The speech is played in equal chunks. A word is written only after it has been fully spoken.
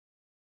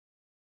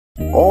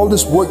All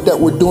this work that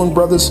we're doing,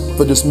 brothers,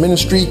 for this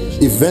ministry,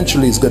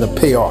 eventually is going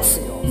to pay off.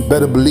 You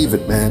better believe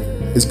it, man.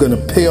 It's going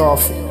to pay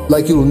off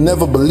like you'll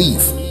never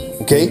believe,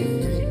 okay?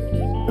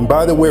 And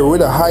by the way, we're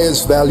the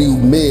highest value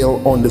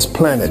male on this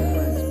planet.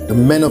 The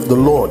men of the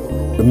Lord,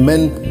 the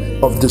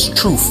men of this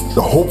truth,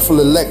 the hopeful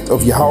elect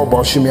of Yahweh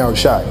Bashim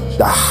Yahushai,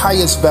 the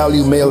highest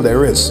value male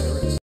there is.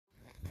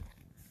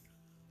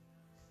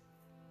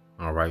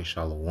 All right,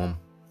 Shalom.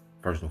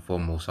 First and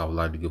foremost, I would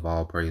like to give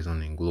all praise,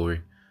 honor, and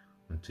glory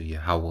unto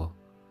Yahweh,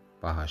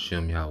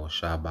 Bahashem, Yahweh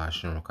Shai,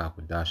 Bahashem,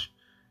 Rakakwadash.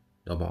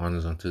 Double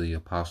honors unto the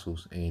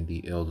apostles and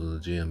the elders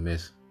of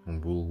GMS,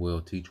 whom rule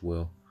well, teach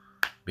well,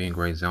 being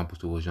great examples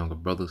to his younger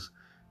brothers.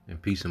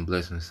 And peace and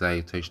blessing and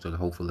salutation to the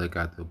hopeful elect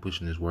out there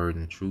pushing his word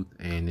in truth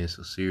and in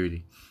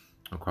sincerity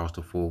across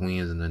the four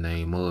winds in the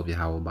name of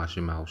Yahweh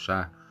Bahashem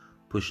Yahushai,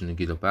 pushing to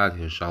get up out of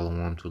here.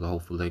 Shalom to the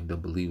hopeful elect, the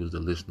believers, the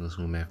listeners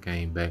whom have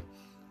came back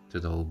to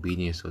the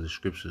obedience of the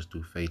scriptures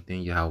through faith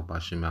in Yahweh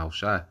Bahashem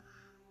Yahushai.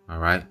 All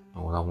right,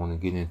 and what I want to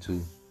get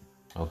into,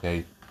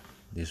 okay,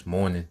 this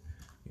morning,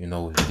 is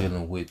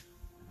dealing with,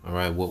 all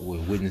right, what we're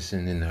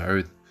witnessing in the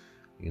earth,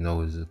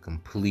 is a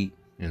complete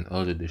and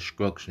utter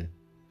destruction,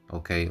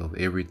 okay, of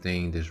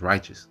everything that's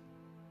righteous,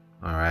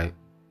 all right,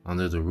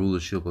 under the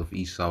rulership of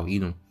Esau,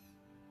 Edom,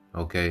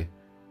 okay,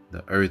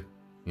 the earth,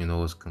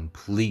 is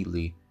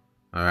completely,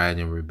 all right,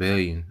 in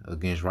rebellion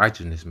against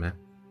righteousness, man,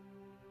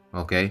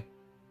 okay,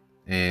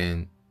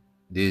 and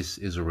this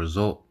is a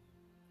result,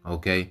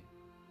 okay,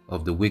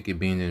 of the wicked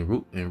being in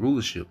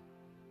rulership.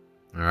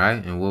 All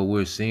right. And what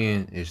we're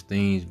seeing is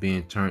things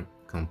being turned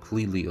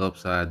completely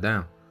upside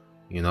down.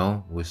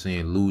 We're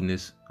seeing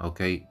lewdness,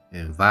 okay,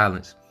 and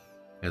violence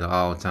at an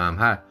all-time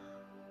high.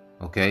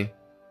 Okay.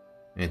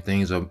 And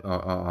things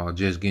are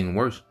just getting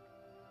worse.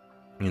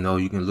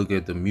 You can look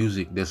at the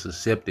music that's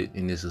accepted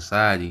in this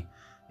society,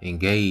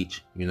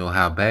 engage,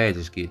 how bad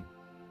it's getting.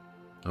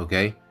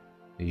 Okay.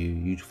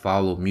 You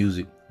follow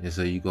music, and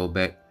so you go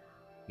back,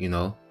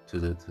 to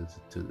the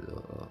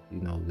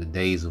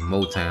days of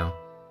Motown,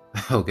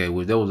 okay,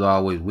 well, there was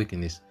always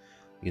wickedness,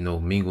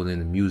 mingled in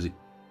the music,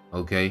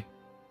 okay,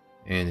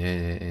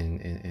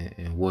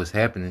 and what's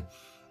happening,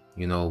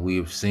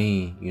 we've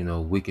seen,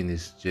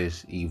 wickedness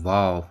just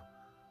evolve,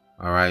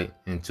 all right,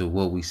 into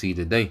what we see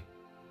today,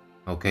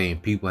 okay,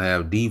 and people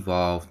have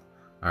devolved,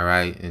 all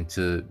right,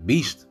 into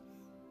beasts,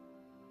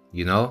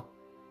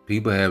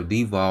 people have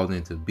devolved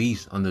into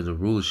beasts under the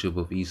rulership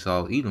of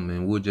Esau, Edom,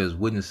 and we're just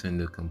witnessing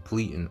the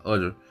complete and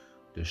utter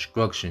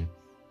destruction,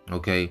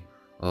 okay,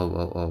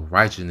 of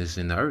righteousness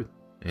in the earth.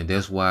 And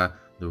that's why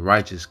the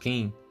righteous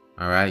king,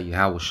 all right,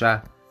 Yahweh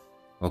Shai,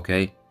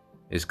 okay,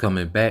 is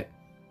coming back,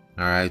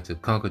 all right, to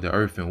conquer the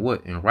earth in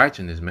what? In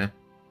righteousness, man.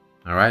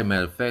 All right,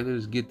 matter of fact,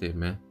 let's get there,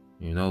 man.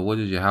 What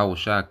is Yahweh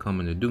Shai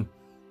coming to do?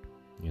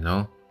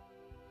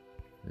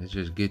 Let's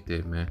just get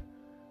there, man.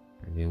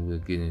 And then we'll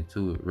get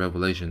into it.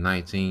 Revelation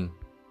 19,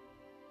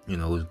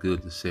 it's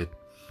good to set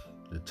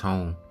the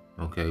tone,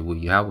 okay, with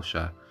Yahweh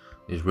Shai.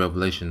 It's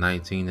Revelation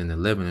 19 and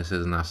 11. It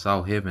says, "And I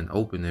saw heaven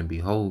open, and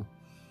behold,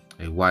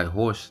 a white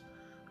horse,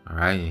 all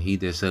right, and he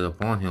that sat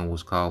upon him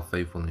was called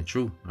Faithful and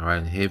True." All right,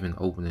 and heaven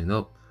opening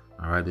up,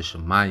 all right, the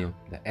Shemayim,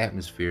 the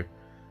atmosphere,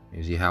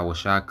 is Yahweh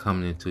Shai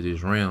coming into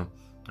this realm,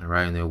 all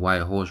right, and that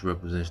white horse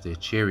represents their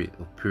chariot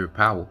of pure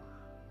power,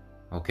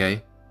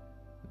 okay,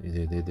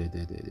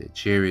 the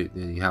chariot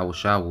that Yahweh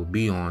Shai will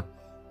be on,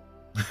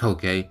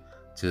 okay,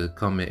 to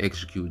come and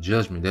execute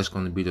judgment. That's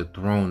going to be the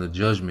throne of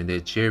judgment,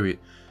 that chariot,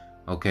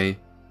 okay,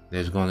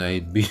 that's going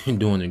to be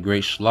doing a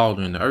great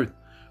slaughter in the earth,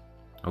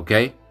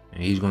 okay,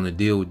 and he's going to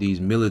deal with these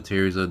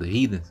militaries of the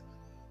heathens,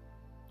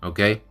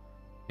 okay,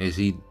 as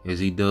he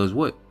does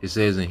what? It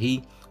says, "And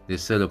he that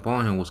sat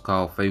upon him was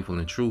called Faithful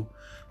and True,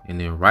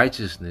 and in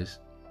righteousness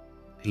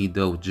he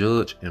doth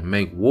judge and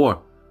make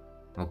war."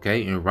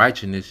 Okay, in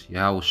righteousness,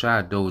 Yahweh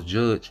Shai doth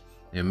judge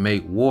and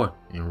make war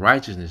in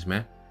righteousness,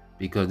 man,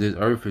 because this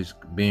earth is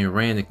being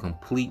ran in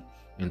complete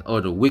and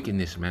utter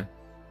wickedness, man.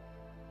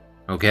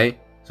 Okay,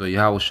 so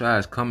Yahweh Shai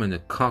is coming to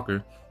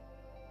conquer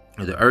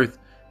the earth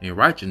in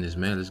righteousness,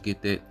 man. Let's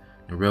get that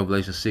in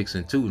Revelation 6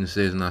 and 2. And it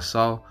says, "And I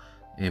saw,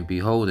 and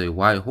behold, a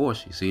white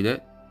horse." You see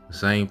that? The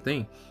same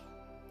thing.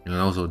 And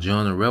also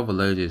John the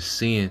Revelator is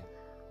seeing,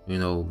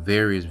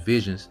 various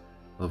visions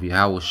of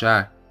Yahweh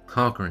Shai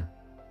conquering,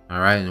 all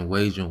right, and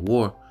waging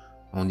war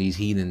on these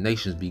heathen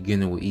nations,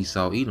 beginning with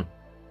Esau, Edom.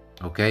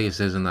 Okay, it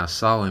says, "And I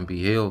saw and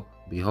behold,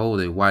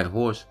 a white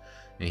horse,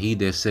 and he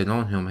that sat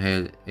on him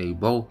had a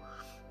bow,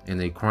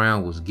 and a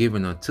crown was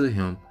given unto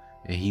him,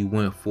 and he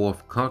went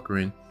forth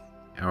conquering,"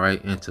 all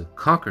right, and to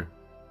conquer.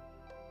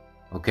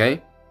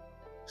 Okay,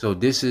 so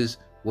this is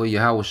what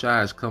Yahweh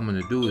Shai is coming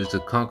to do, is to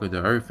conquer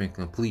the earth in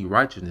complete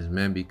righteousness,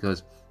 man,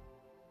 because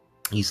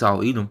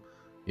Esau, Edom,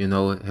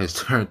 has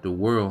turned the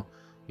world,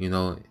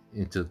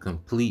 into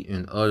complete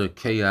and utter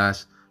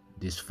chaos,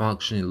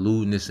 dysfunction,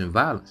 lewdness, and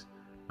violence.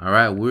 All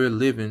right, we're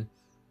living,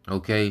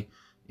 okay,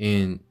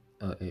 in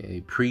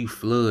a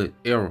pre-flood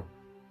era.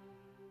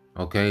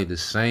 Okay, the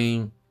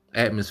same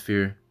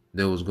atmosphere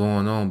that was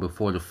going on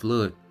before the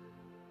flood,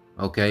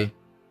 okay,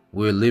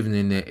 We're living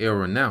in that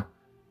era now.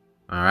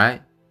 All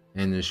right.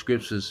 And the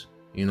scriptures,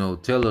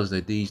 tell us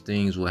that these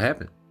things will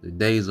happen. The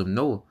days of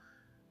Noah. All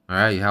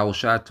right.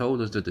 Yahushua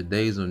told us that the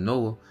days of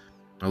Noah,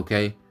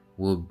 okay,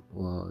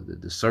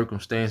 the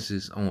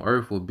circumstances on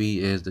earth will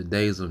be as the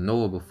days of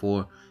Noah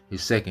before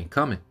his second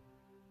coming.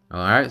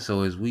 All right.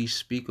 So as we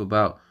speak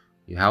about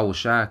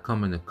Yahushua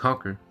coming to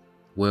conquer,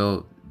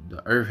 well,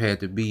 the earth had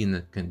to be in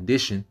the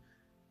condition,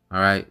 all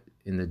right,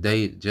 in the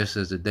day, just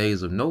as the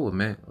days of Noah,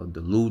 man, of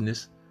the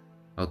lewdness,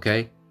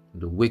 okay,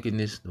 the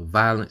wickedness, the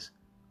violence,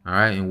 all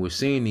right, and we're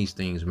seeing these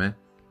things, man.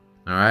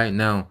 All right.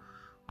 Now,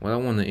 what I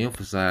want to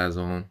emphasize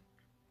on,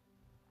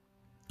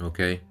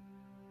 okay,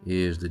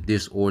 is the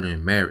disorder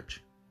in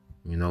marriage,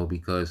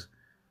 because,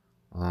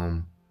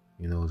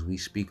 as we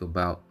speak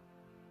about,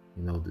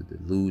 the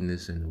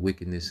lewdness and the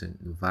wickedness and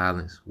the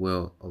violence,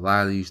 well, a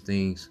lot of these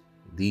things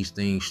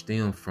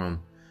stem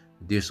from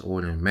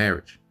disorder in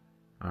marriage.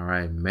 All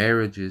right.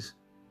 Marriages,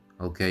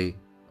 okay,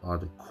 are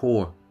the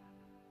core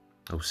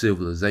of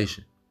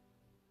civilization.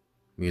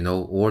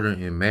 Order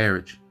in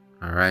marriage,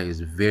 all right,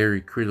 is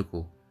very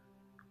critical,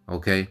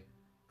 okay,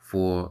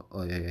 for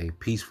a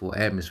peaceful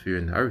atmosphere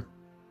in the earth.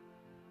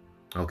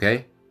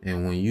 Okay.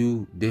 And when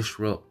you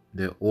disrupt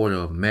the order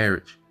of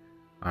marriage,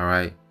 all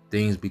right,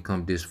 things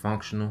become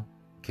dysfunctional,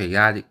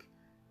 chaotic,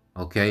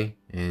 okay,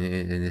 and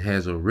it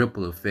has a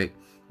ripple effect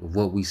of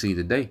what we see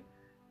today,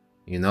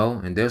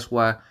 and that's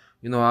why,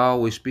 I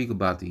always speak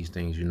about these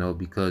things,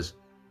 because,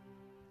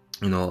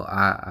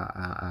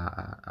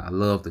 I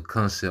love the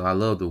concept, I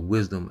love the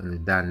wisdom and the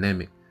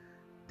dynamic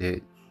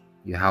that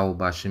Yahweh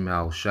Bashem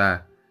Al-Shai,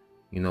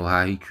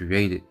 how he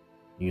created,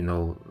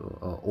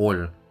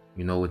 order,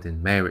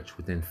 within marriage,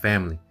 within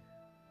family.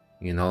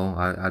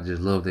 I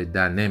just love that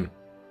dynamic.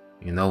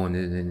 And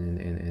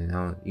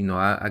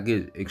I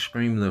get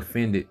extremely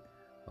offended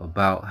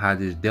about how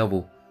this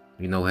devil,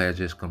 has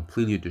just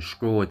completely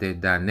destroyed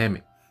that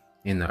dynamic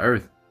in the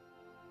earth.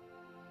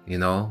 Where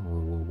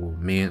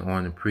men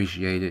aren't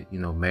appreciated,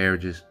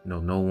 marriages,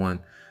 no one,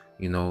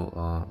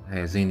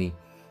 has any,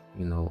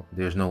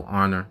 there's no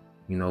honor,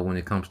 when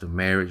it comes to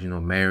marriage.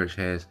 Marriage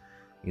has,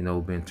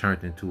 been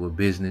turned into a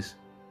business.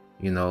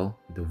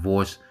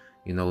 Divorce,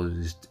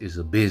 is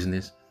a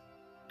business.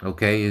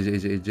 Okay,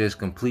 it's just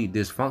complete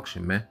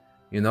dysfunction, man.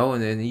 And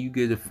then you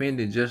get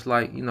offended just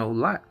like,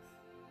 Lot.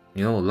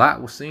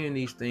 Lot was seeing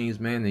these things,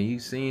 man, and you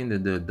seeing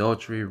the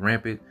adultery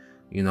rampant.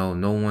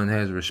 No one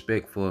has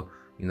respect for,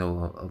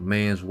 a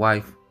man's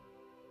wife.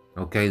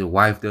 Okay, the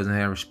wife doesn't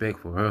have respect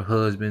for her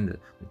husband.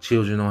 The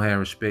children don't have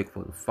respect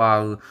for the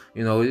father.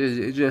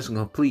 It's just a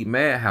complete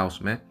madhouse,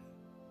 man.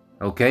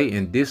 Okay,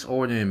 and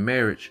disorder in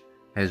marriage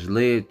has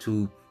led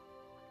to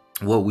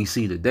what we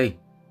see today.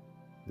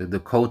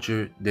 The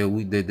culture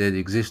that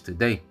exists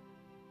today.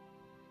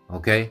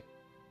 Okay,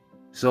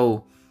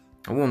 so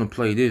I want to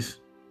play this.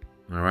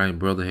 All right,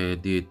 brother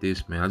had did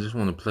this, man. I just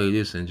want to play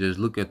this and just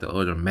look at the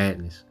utter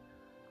madness.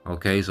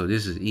 Okay, so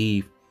this is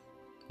Eve,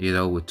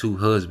 with two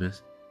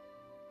husbands.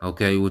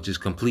 Okay, which is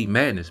complete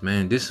madness,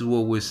 man. This is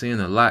what we're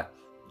seeing a lot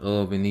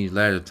of in these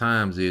latter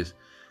times is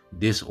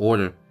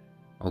disorder.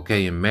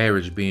 Okay, in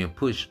marriage being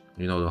pushed.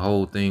 The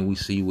whole thing we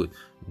see with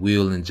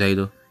Will and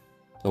Jada.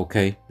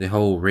 Okay, the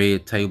whole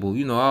red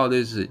table, all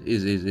this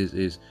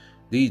is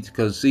these,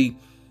 because see,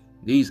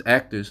 these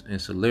actors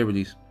and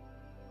celebrities,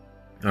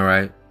 all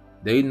right,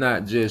 they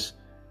not just,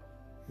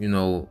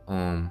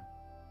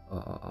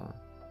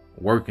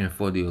 working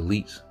for the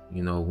elites,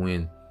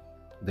 when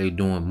they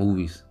doing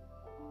movies.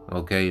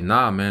 Okay,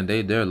 nah, man,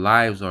 their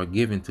lives are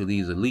given to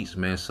these elites,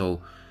 man.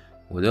 So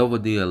whatever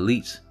the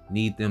elites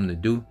need them to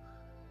do,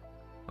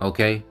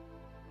 okay,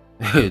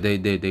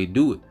 they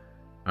do it.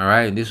 All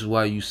right, and this is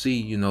why you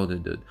see,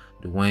 the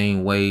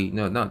Dwayne Wade.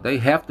 No, they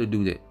have to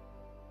do that.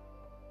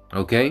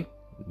 Okay,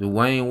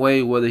 Dwayne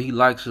Wade, whether he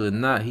likes it or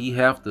not, he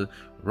have to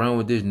run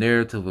with this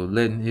narrative of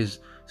letting his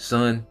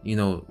son,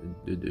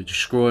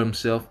 destroy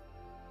himself.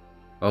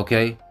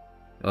 Okay,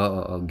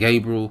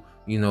 Gabriel,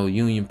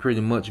 Union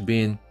pretty much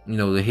being,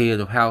 the head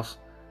of house.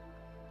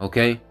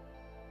 Okay,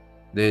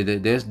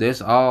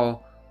 that's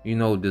all,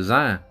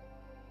 designed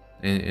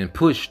and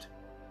pushed.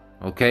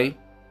 Okay.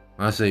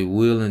 I say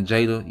Will and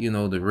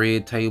Jada, the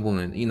red table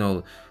and,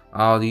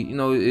 all the,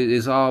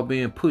 it's all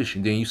being pushed.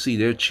 And then you see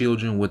their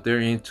children, what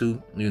they're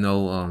into,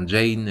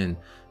 Jaden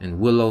and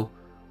Willow,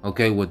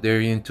 okay, what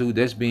they're into,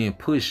 that's being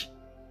pushed.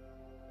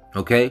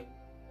 Okay.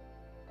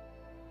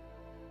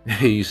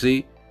 You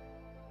see,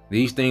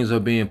 these things are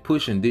being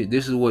pushed. And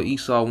this is what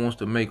Esau wants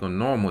to make a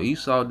normal.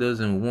 Esau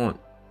doesn't want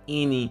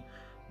any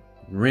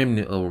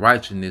remnant of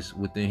righteousness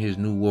within his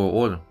new world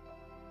order.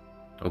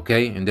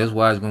 Okay, and that's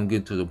why it's going to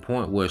get to the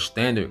point where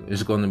standard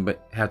is going to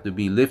have to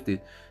be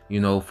lifted,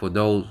 for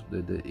those,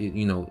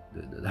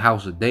 the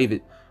house of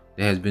David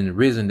that has been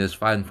risen, that's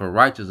fighting for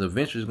righteousness.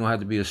 Eventually, it's going to have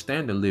to be a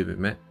standard lifted,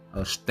 man.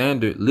 A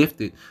standard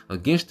lifted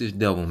against this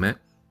devil, man.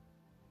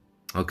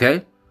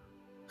 Okay,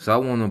 so I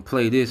want to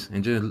play this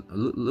and just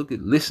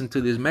listen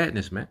to this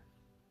madness, man.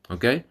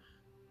 Okay,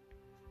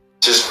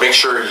 just make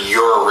sure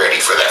you're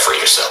ready for that for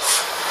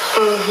yourself.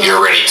 Mm-hmm.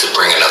 You're ready to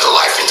bring another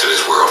life into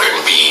this world.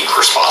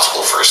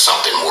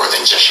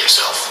 just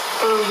yourself.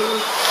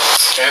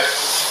 Yeah.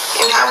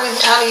 And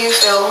how do you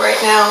feel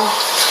right now,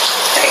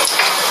 like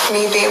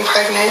me being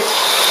pregnant?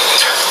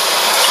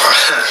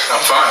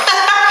 I'm fine.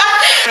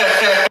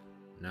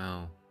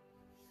 Now,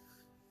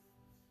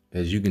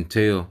 as you can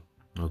tell,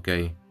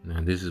 okay,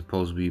 now this is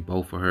supposed to be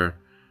both of her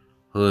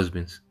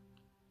husbands.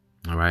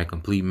 All right,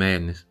 complete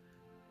madness.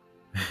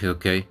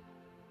 Okay.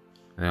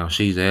 Now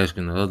she's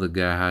asking the other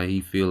guy how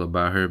he feel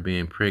about her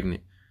being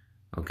pregnant.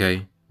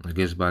 Okay, I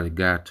guess by the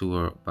guy to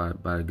her,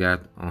 by the guy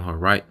on her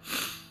right.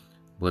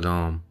 But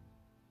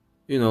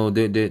you know,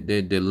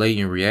 that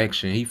latent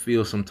reaction, he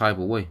feels some type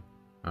of way.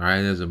 All right,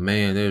 as a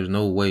man, there's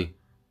no way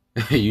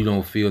you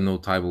don't feel no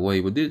type of way.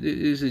 But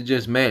this is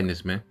just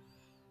madness, man.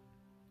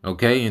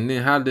 Okay, and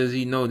then how does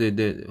he know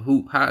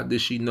how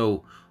does she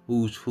know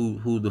who's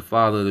the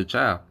father of the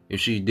child? If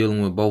she's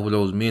dealing with both of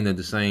those men at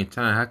the same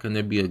time, how can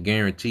there be a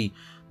guarantee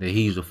that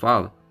he's the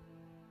father?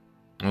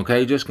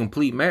 Okay, just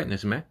complete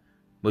madness, man.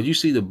 But you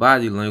see the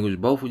body language,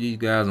 both of these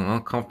guys are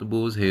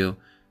uncomfortable as hell.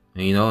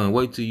 And you know, and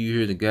wait till you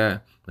hear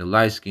the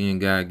light-skinned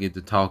guy get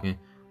to talking.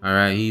 All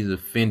right, he's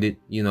offended,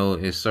 you know,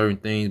 at certain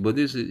things. But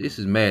this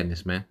is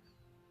madness, man.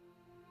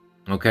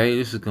 Okay,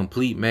 this is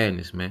complete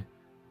madness, man.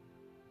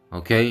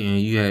 Okay, and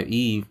you have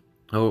Eve,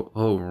 her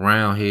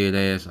round head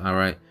ass, all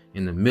right,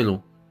 in the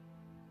middle,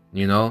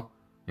 you know,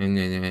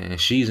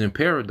 and she's in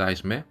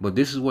paradise, man. But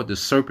this is what the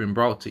serpent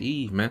brought to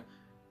Eve, man.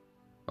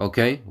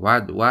 Okay, why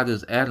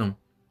does Adam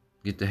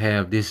get to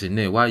have this and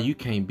that? Why you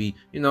can't be,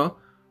 you know?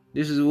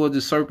 This is what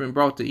the serpent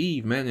brought to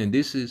Eve, man. And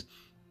this is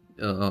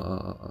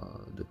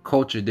the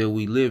culture that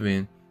we live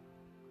in,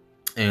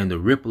 and the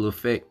ripple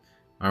effect,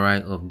 all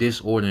right, of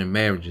disorder in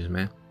marriages,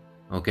 man.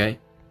 Okay.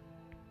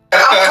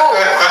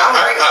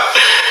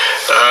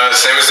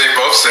 Same as they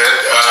both said.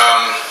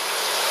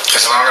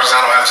 As long as I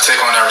don't have to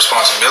take on that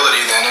responsibility,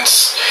 then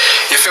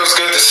it feels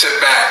good to sit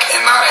back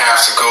and not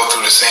have to go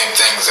through the same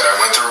things that I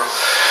went through.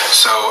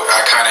 So I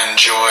kind of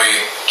enjoy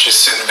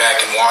just sitting back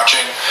and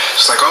watching.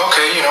 It's like,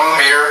 okay, you know, I'm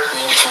here.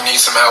 If you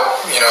need some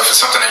help, you know, if it's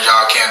something that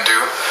y'all can't do,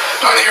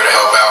 I'm here to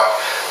help out.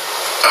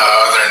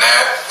 Other than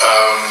that,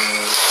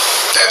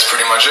 that's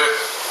pretty much it.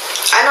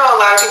 I know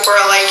a lot of people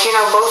are like, you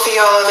know, both of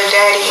y'all are the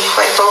daddy.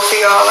 Like, both of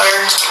y'all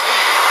are...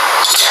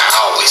 Yeah,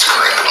 I always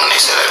correct them when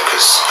they say that,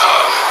 because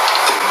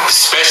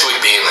especially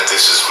being that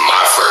this is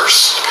my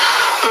first,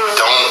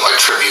 don't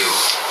attribute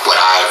what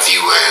I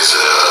view as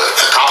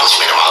an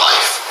accomplishment in my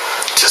life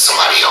to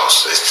somebody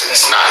else.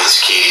 It's not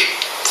his kid,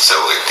 so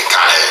it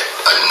kind of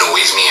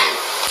annoys me and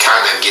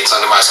kind of gets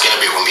under my skin a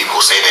bit when people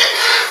say that,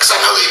 because I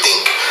know they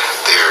think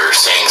they're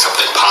saying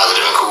something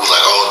positive and cool,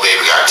 like, oh,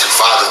 baby got two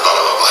fathers, blah,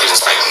 blah, blah.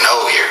 It's like,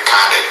 no, you're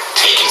kind of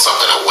taking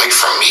something away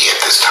from me at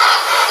this time.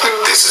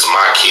 Like, this is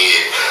my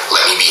kid.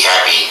 Let me be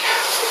happy.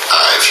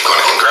 If you're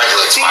going to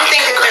congratulate somebody, do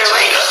you think that they're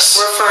like us.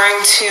 referring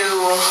to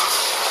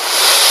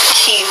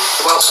Keith,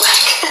 well,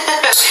 like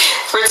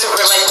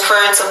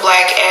referring to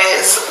Black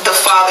as the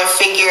father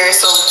figure,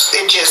 so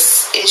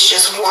it's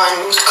just one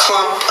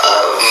clump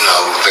of No,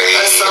 they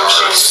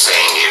are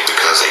saying it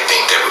because they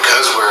think that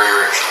because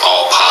we're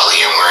all poly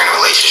and we're in a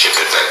relationship,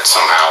 that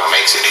somehow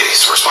makes it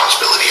his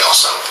responsibility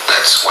also.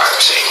 That's why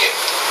they're saying it.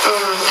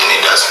 And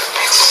it doesn't.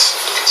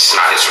 It's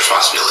not his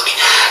responsibility.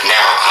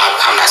 Now,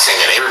 I'm not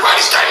saying that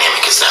everybody's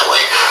dynamic is that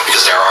way,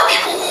 because there are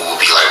people who will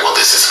be like, well,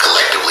 this is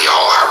collectively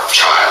all our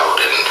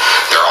child, and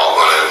they're all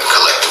going to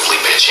collectively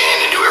pitch in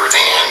and do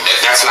everything. And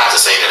that's not to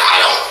say that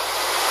I don't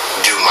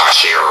do my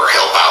share or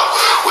help out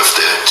with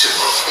the two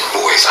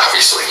boys,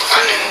 obviously.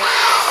 I do.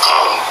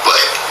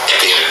 But at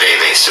the end of the day,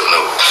 they still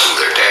know who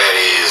their dad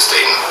is.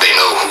 They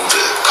know who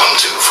to come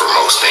to for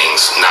most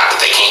things. Not that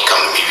they can't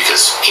come to me,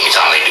 because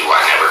anytime they do, I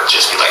never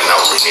just be like, no,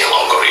 leave me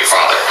alone, go to your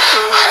father.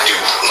 I do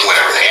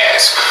whatever they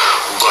ask.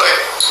 But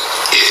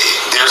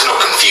there's no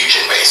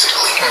confusion,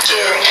 basically.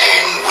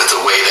 And with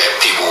the way that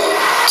people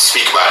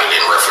speak about it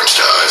in reference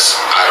to us,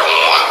 I don't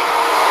want,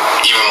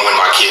 even when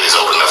my kid is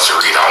old enough to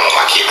read, I don't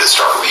want my kid to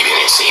start reading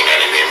and seeing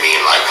that and then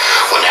being like,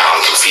 well, now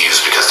I'm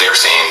confused because they're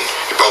saying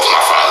you're both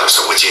my father,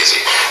 so which is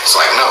it? It's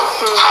like, no,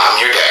 I'm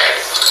your dad.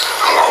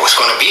 I'm always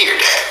going to be your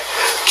dad.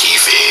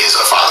 Keith is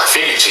a father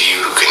figure to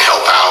you who can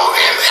help out,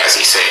 and as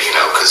he said, you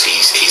know, because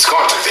he's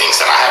gone through things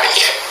that I haven't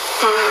yet.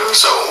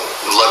 So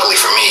luckily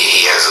for me,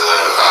 he has a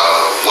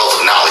wealth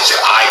of knowledge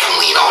that I can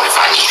lean on if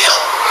I need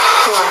help.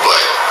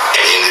 But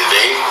at the end of the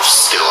day,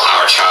 still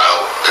our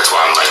child. That's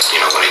why I'm like,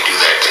 you know, when they do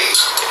that,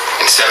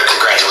 instead of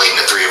congratulating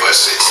the three of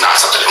us, it's not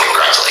something to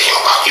congratulate him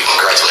about. You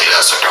congratulate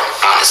us or don't.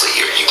 Honestly,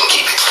 you can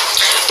keep it.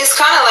 It's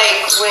kind of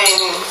like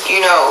when,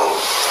 you know,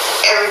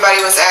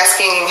 everybody was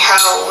asking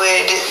how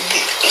would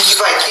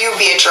you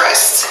be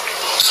addressed.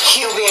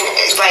 You being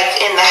like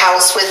in the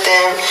house with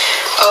them,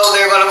 oh,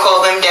 they're gonna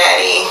call them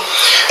daddy.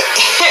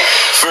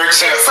 For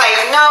example, it's like,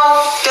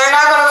 no, they're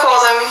not gonna call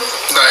them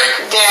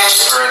like daddy.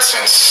 For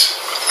instance,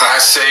 I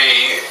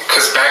say,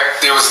 because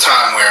back there was a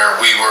time where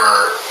we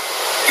were,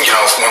 you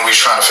know, when we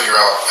were trying to figure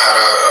out how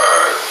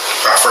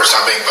to our first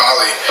time being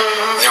poly,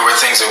 there were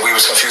things that we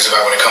was confused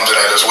about when it comes to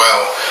that as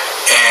well.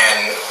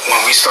 And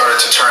when we started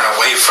to turn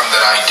away from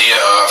that idea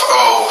of,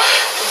 oh,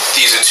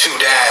 these two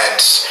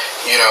dads,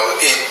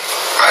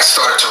 I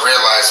started to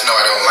realize, no,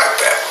 I don't like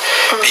that.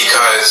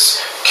 Because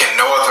can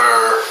no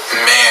other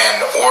man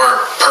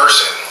or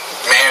person,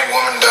 man,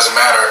 woman, doesn't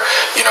matter,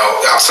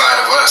 outside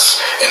of us,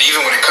 and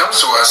even when it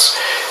comes to us,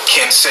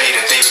 can say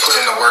that they put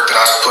in the work that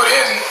I've put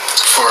in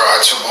for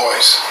our two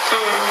boys.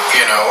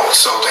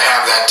 So to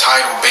have that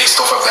title based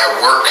off of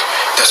that work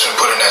that's been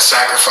put in, that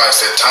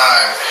sacrifice, that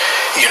time,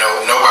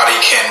 nobody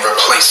can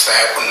replace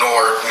that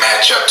nor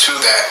match up to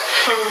that.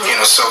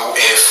 So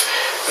if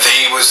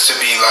they was to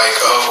be like,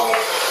 oh,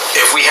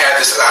 if we had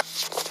this,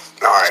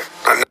 all right.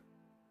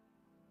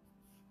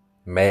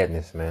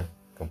 Madness, man.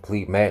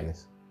 Complete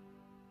madness.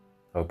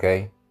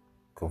 Okay?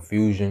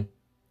 Confusion.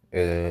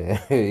 And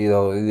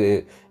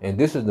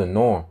this is the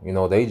norm.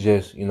 They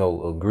just,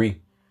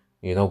 agree.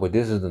 But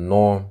this is the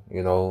norm,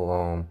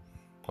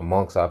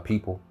 amongst our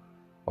people.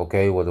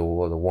 Okay? Where the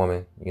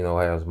woman,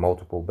 has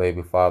multiple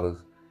baby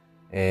fathers.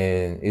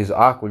 And it's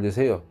awkward as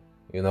hell.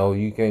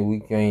 We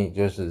can't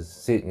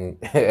just sit and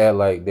act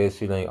like that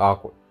shit ain't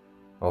awkward.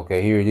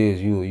 Okay, here it is.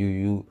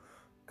 You,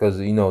 because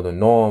the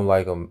norm,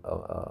 like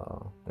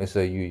let's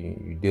say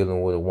you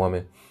dealing with a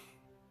woman,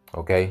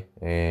 okay,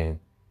 and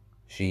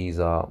she's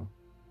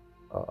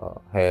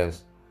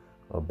has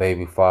a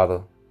baby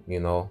father,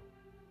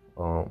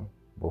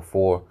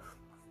 before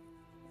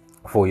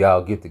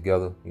y'all get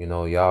together,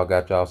 y'all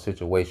got y'all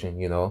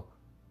situation,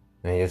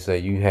 and you say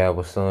you have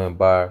a son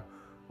by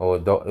or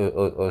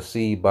a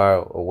seed by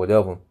or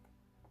whatever,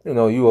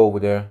 you over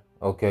there,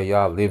 okay,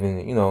 y'all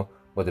living,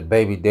 but the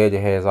baby daddy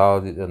has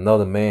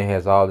another man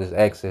has all this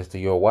access to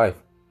your wife.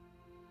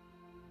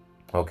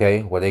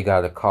 Okay, well, they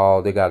got a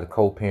call, they got a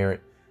co-parent,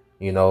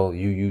 you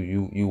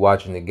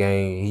watching the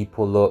game, he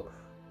pull up,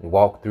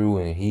 walk through,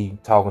 and he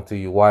talking to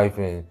your wife,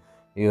 and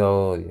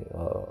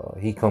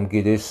he come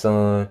get his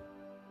son,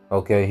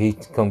 okay, he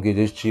come get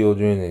his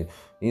children, and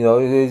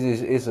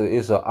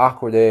it's an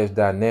awkward ass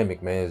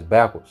dynamic, man. It's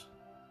backwards.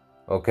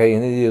 Okay,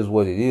 and it is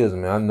what it is,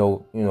 man. I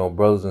know,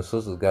 brothers and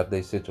sisters got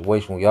their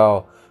situation. We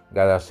all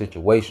got our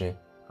situation,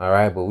 all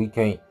right? But we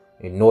can't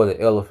ignore the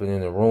elephant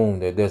in the room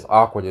that's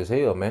awkward as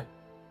hell, man.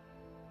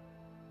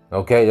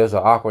 Okay, there's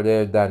an awkward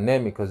ass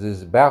dynamic because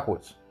it's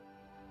backwards.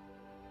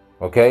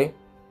 Okay?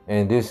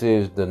 And this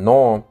is the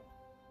norm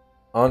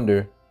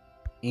under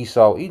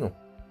Esau Edom.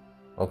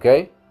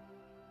 Okay?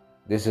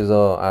 This is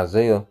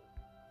Isaiah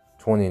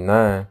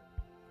 29.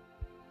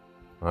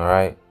 All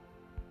right?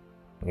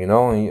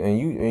 And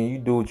you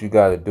do what you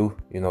gotta do,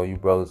 you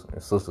brothers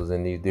and sisters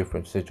in these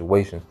different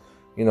situations.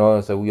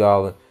 So we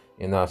all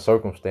in our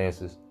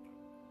circumstances,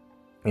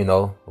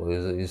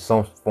 it's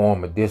some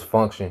form of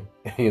dysfunction,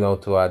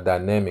 to our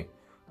dynamic.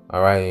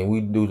 All right, and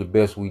we do the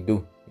best we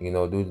do,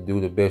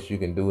 do the best you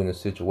can do in the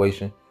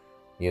situation,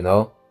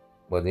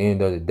 but at the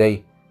end of the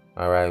day,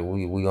 all right,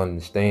 we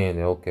understand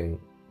that, okay,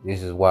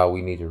 this is why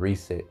we need to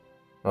reset.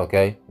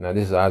 Okay, now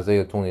this is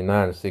Isaiah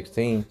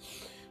 29:16.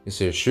 It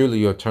says, surely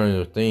your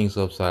turning of things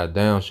upside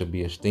down shall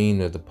be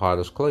esteemed as the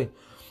potter's clay.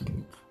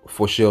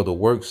 For shall the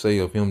work say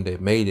of him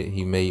that made it,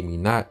 he made me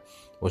not?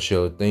 Or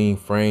shall a thing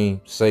framed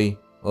say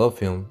of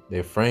him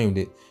that framed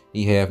it,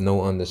 he have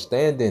no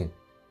understanding?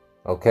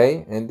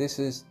 Okay, and this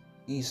is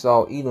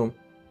Esau Edom.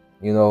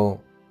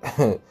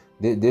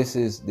 This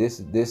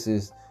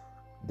is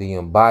the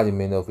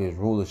embodiment of his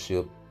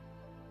rulership.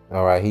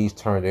 All right, he's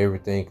turned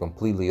everything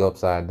completely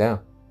upside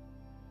down.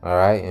 All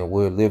right, and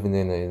we're living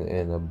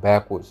in a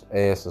backwards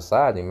ass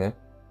society, man.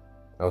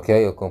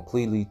 Okay, a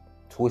completely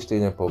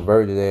twisted and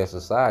perverted ass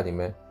society,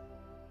 man.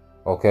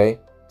 Okay,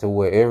 to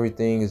where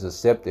everything is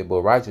accepted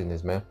but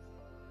righteousness, man.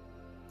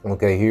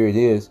 Okay, here it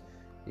is.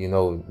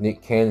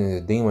 Nick Cannon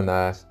is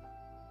demonized,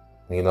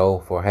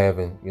 for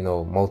having,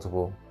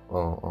 multiple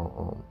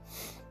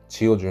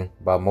children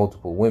by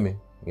multiple women,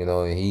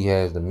 and he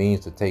has the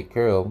means to take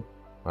care of them.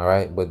 All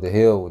right, but the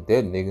hell with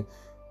that nigga.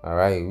 All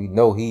right, we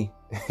know he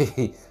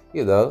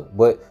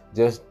but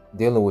just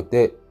dealing with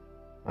that,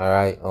 all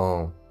right,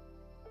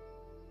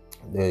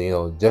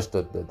 just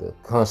the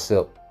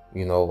concept,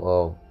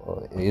 of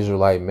an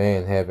Israelite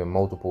man having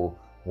multiple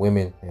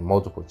women and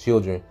multiple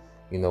children,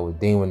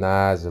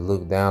 demonized and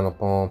looked down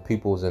upon.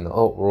 People's in the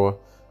uproar,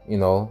 it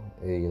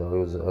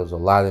was a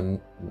lot of,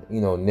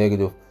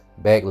 negative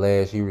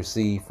backlash he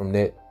received from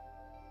that.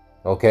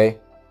 Okay,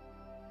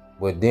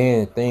 but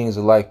then things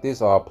like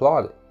this are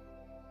applauded.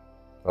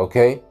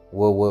 Okay,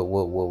 what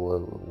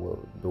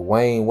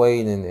Dwayne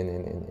Wade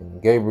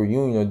and Gabriel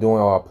Union are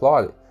doing are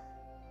applauded.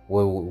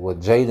 What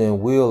Jada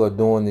and Will are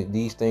doing,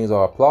 these things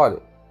are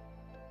applauded.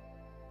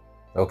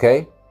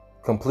 Okay,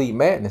 complete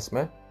madness,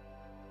 man.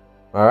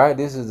 All right,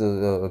 this is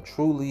a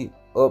truly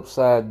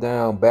upside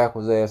down,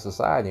 backwards ass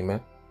society,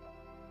 man.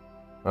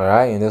 All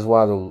right, and that's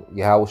why the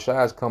Yahweh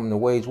Shai is coming to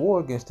wage war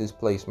against this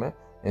place, man,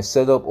 and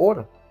set up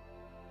order.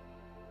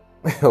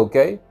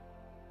 Okay,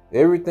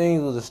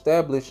 everything was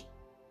established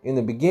in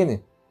the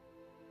beginning.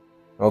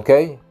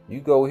 Okay, you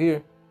go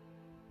here.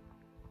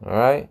 All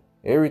right,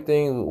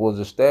 everything was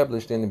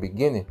established in the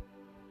beginning.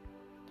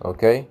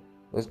 Okay,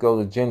 let's go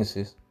to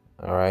Genesis.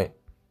 All right,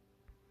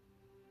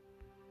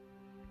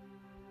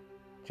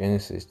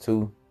 Genesis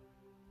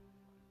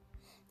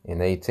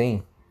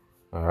 2:18.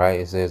 All right,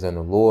 it says, and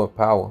the Lord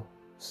power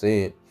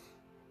said,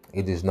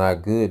 it is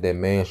not good that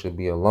man should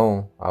be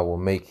alone. I will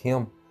make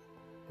him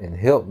and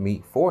help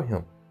meet for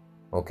him.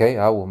 Okay,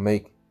 I will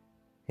make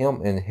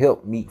him and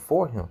help meet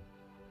for him.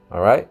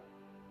 All right.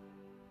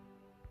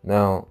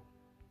 Now,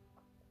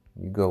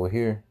 you go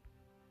here.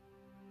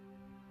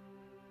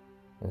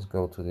 Let's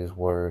go to this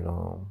word.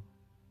 All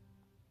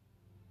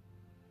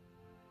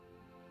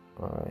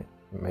right,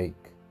 make.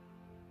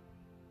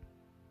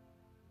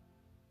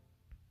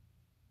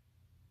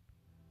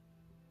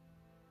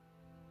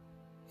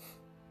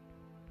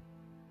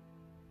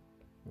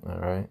 All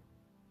right.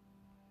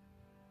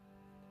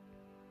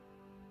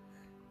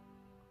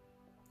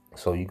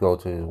 So you go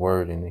to this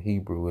word in the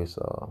Hebrew, it's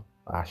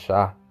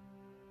asha.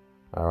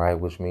 All right,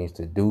 which means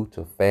to do,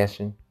 to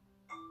fashion.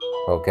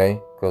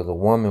 Okay, because a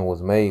woman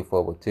was made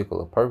for a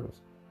particular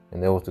purpose,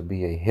 and there was to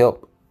be a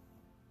help.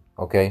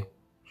 Okay,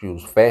 she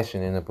was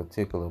fashioned in a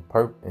particular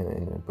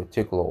in a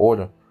particular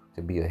order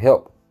to be a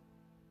help.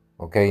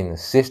 Okay, an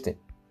assistant.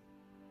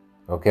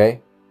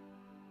 Okay,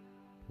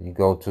 you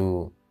go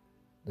to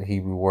the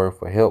Hebrew word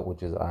for help,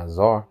 which is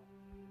azar.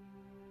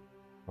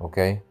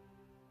 Okay,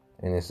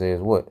 and it says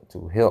what?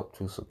 To help,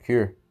 to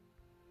secure.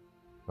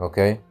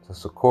 Okay, to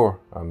succor.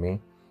 I mean,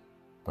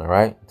 all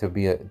right, to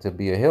be a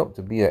help,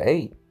 to be an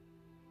aid.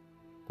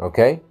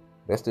 Okay,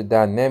 that's the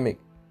dynamic,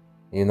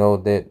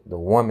 that the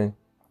woman,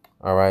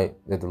 all right,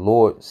 that the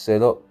Lord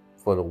set up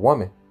for the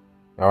woman,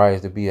 all right,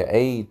 is to be an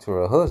aid to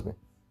her husband,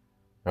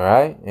 all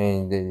right,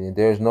 and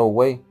there's no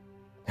way,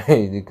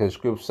 because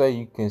scripture say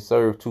you can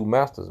serve two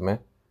masters, man.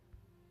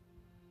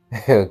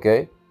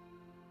 Okay,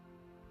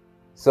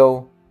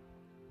 so,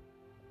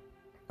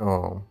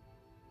 yeah.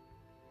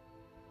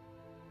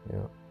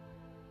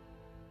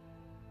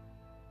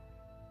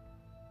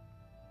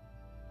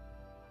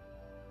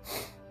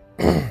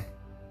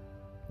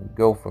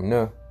 Go from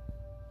there.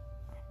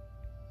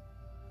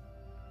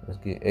 Let's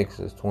get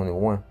Exodus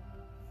 21.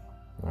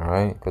 All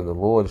right, because the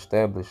Lord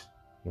established,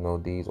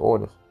 these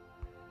orders.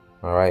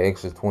 All right,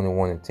 Exodus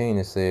 21:10,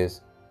 it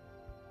says,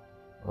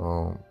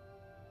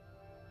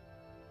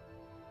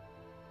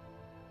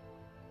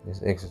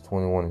 it's Exodus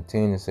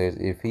 21:10. It says,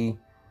 if he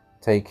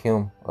take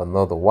him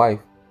another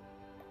wife,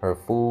 her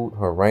food,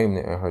 her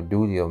raiment, and her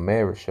duty of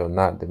marriage shall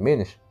not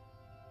diminish.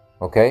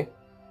 Okay,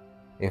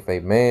 if a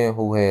man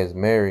who has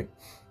married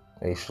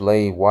a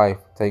slave wife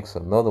takes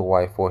another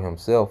wife for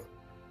himself,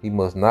 he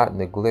must not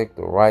neglect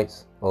the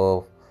rights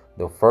of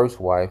the first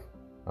wife,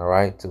 all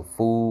right, to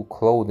food,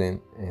 clothing,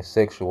 and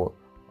sexual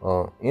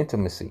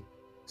intimacy.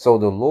 So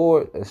the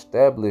Lord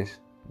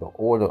established the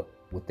order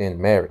within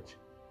marriage.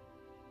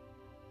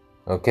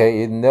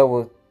 Okay, it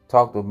never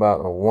talked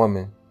about a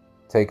woman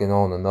taking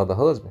on another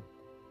husband.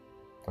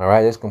 All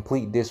right, it's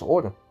complete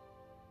disorder.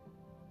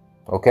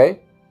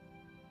 Okay,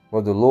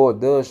 but the Lord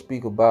does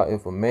speak about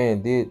if a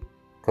man did.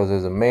 Because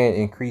as a man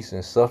increase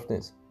in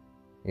substance,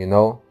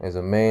 as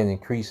a man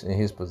increase in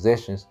his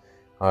possessions,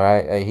 all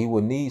right, he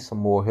would need some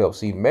more help.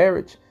 See,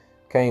 marriage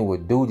came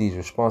with duties,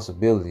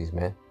 responsibilities,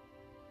 man.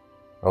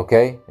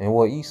 Okay, and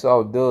what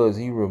Esau does,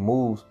 he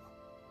removes,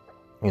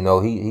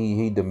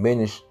 he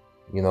diminished,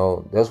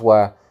 that's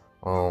why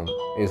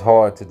it's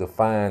hard to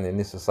define in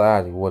this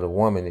society what a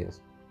woman is.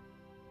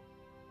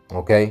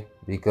 Okay,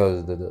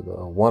 because the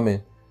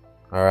woman,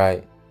 all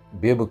right,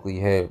 biblically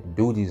had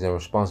duties and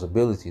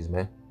responsibilities,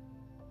 man.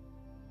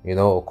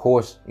 Of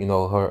course,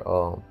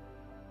 her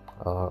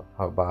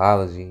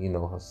biology,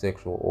 her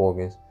sexual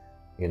organs,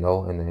 and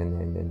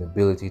the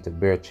ability to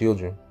bear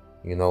children,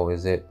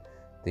 is at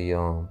the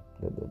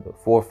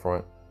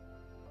forefront.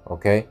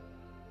 Okay,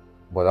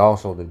 but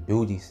also the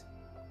duties,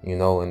 and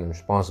the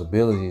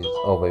responsibilities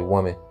of a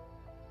woman.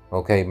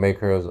 Okay, make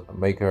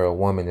her a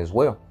woman as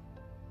well.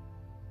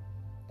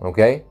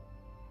 Okay,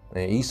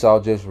 and Esau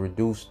just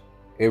reduced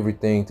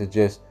everything to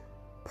just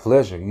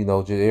pleasure.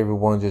 Just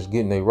everyone just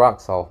getting their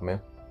rocks off, man.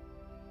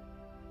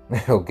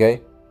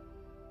 Okay,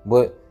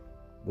 but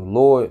the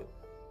Lord,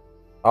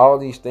 all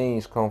these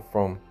things come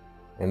from,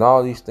 and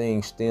all these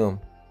things stem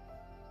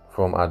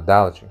from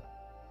idolatry.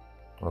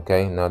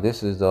 Okay, now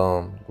this is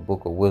the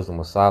Book of Wisdom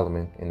of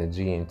Solomon in the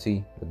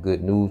GNT, the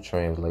Good News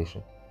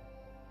Translation.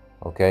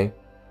 Okay,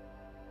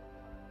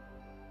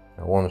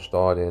 I want to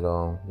start at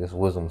this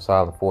Wisdom of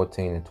Solomon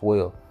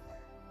 14:12.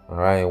 All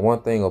right, and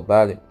one thing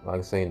about it, like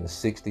I say, in the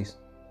 60s,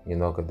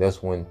 because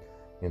that's when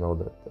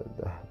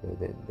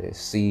the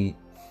seed,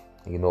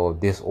 of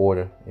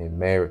disorder in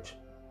marriage,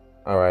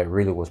 all right,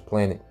 really was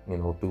planted,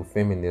 through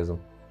feminism,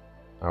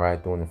 all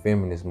right, during the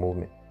feminist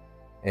movement.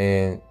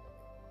 And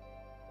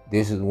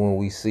this is when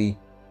we see,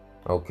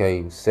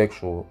 okay,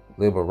 sexual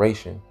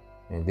liberation.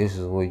 And this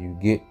is where you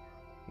get,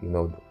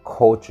 the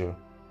culture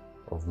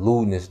of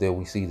lewdness that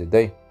we see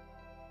today.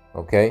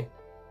 Okay.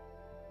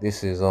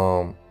 This is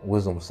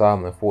Wisdom of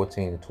Solomon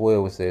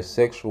 14:12. It says,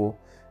 sexual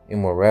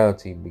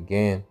immorality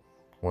began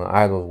when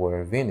idols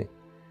were invented.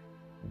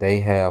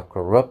 They have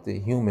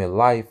corrupted human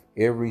life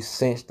ever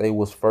since they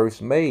was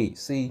first made.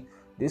 See,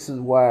 this is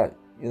why,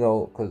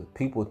 because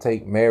people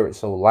take marriage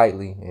so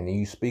lightly, and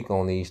you speak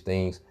on these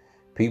things,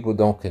 people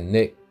don't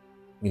connect,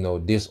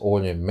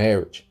 disorder in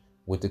marriage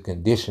with the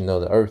condition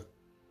of the earth.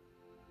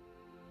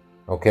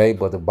 Okay,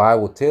 but the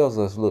Bible tells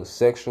us, look,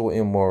 sexual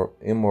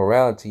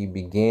immorality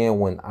began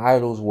when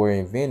idols were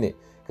invented,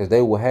 because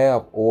they will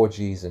have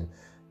orgies and,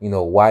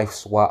 wife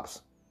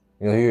swaps.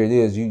 Here it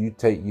is. You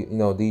take,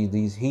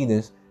 these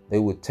heathens, they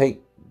would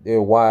take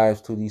their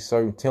wives to these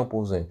certain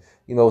temples, and,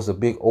 it's a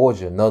big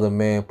orgy. Another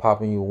man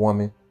popping your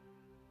woman.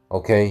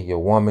 Okay, your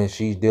woman,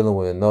 she's dealing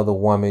with another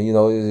woman. It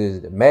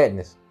is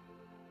madness.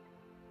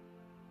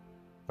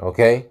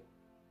 Okay.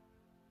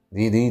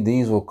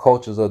 These were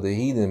cultures of the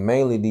heathen,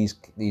 mainly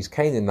these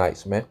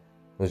Canaanites, man.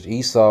 Because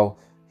Esau,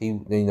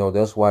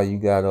 that's why you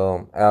got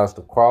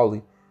Aleister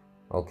Crowley,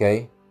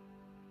 okay,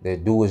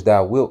 that do as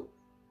thou wilt.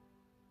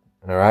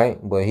 All right,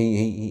 but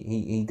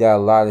he got a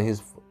lot of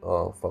his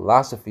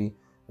philosophy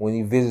when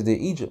he visited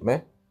Egypt,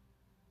 man.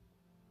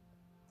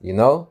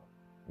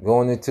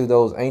 Going into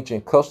those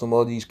ancient customs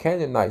of these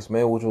Canaanites,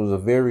 man, which was a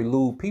very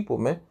lewd people,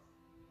 man.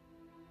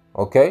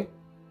 Okay,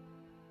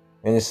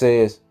 and it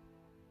says,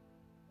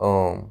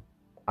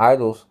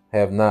 idols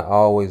have not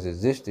always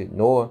existed,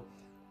 nor,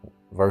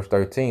 verse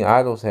 13,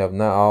 idols have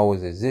not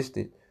always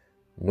existed,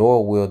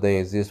 nor will they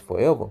exist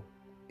forever.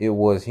 It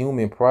was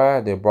human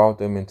pride that brought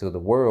them into the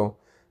world,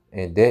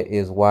 and that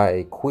is why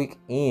a quick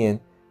end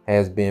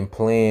has been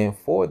planned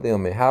for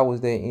them. And how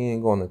is that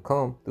end going to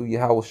come? Through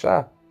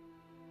Yahushua.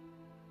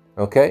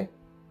 Okay?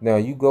 Now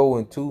it's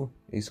going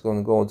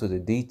to go into the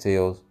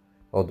details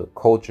of the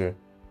culture,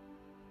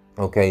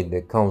 okay,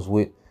 that comes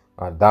with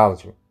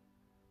idolatry.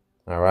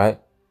 All right?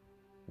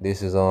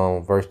 This is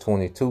verse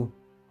 22,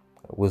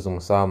 Wisdom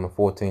of Solomon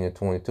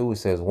 14:22. It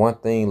says, one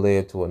thing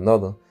led to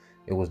another.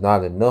 It was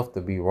not enough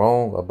to be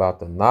wrong about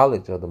the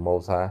knowledge of the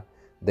Most High.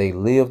 They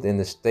lived in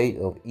the state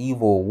of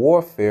evil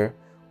warfare,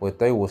 but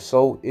they were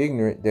so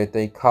ignorant that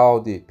they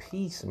called it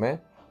peace, man.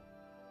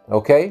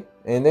 Okay?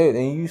 And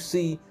you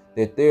see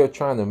that they're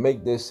trying to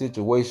make this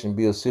situation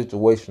be a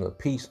situation of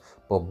peace,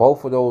 but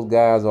both of those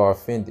guys are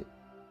offended.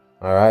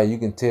 All right, you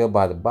can tell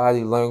by the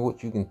body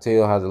language. You can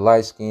tell how the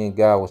light-skinned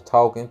guy was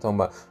talking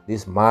about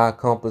this my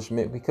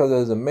accomplishment. Because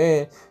as a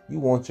man, you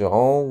want your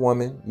own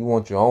woman, you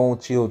want your own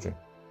children.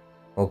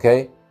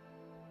 Okay,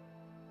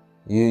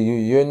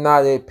 you're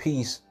not at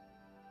peace.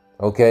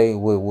 Okay,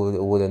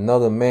 with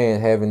another man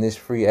having this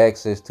free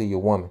access to your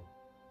woman.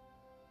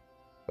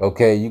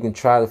 Okay, you can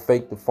try to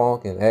fake the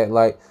funk and act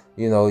like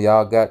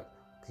y'all got.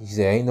 He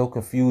said ain't no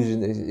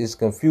confusion. It's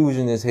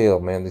confusion as hell,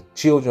 man. The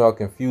children are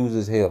confused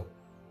as hell.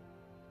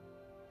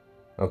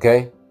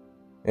 Okay,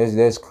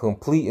 that's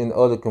complete and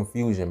utter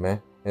confusion,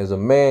 man. As a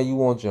man, you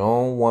want your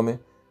own woman,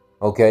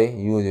 okay?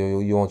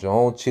 You want your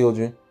own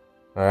children,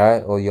 all right,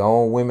 or your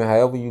own women.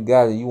 However you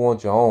got it, you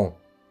want your own,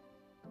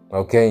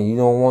 okay? And you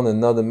don't want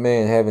another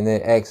man having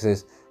that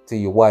access to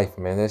your wife,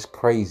 man. That's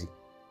crazy,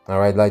 all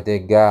right? Like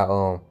that guy,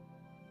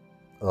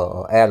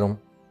 Adam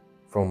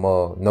from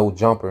No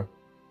Jumper,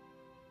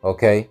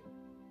 okay?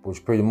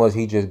 Which pretty much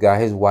he just got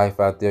his wife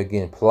out there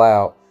getting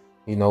plowed,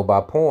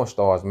 by porn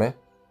stars, man.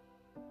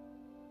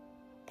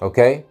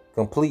 Okay,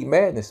 complete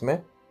madness,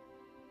 man.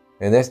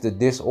 And that's the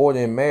disorder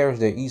in marriage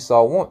that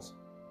Esau wants.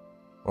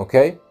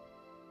 Okay.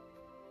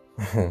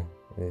 Yep,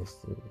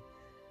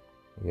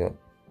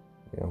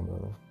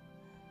 brother.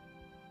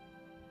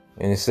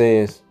 And it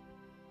says,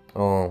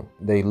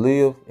 they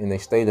live in a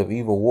state of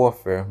evil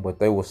warfare, but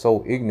they were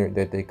so ignorant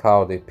that they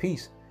called it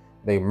peace.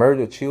 They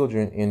murdered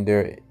children in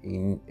their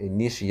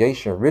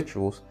initiation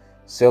rituals,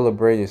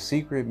 celebrated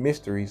secret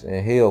mysteries,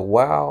 and held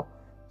wild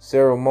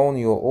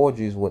ceremonial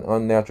orgies with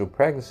unnatural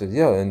practices.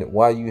 Yeah, and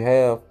why you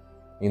have,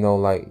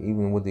 like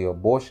even with the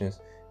abortions,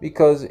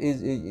 because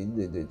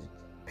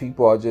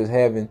people are just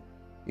having,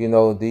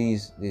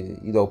 these,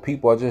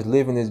 people are just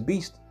living as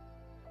beasts.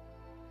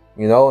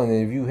 And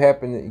if you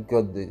happen,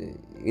 because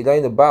it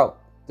ain't about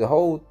the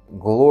whole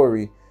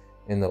glory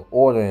and the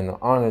order and the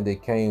honor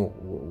that came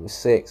with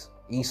sex.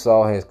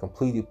 Esau has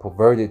completely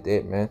perverted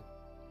that, man.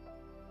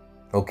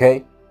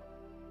 Okay,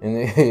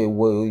 and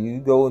well, you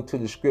go into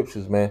the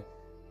scriptures, man.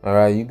 All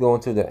right, you go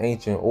into the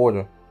ancient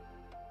order.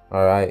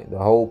 All right, the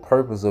whole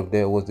purpose of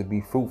that was to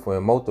be fruitful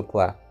and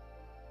multiply.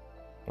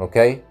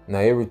 Okay, now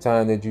every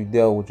time that you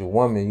dealt with your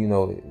woman,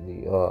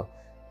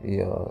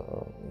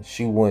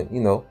 she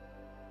wouldn't,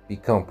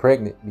 become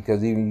pregnant,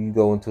 because even you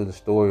go into the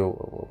story of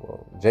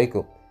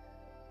Jacob,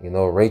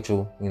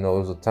 Rachel, it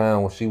was a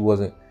time when she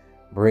wasn't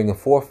bringing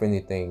forth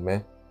anything,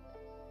 man.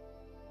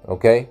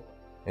 Okay,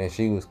 and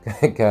she was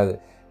kind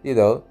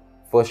of,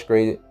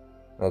 frustrated.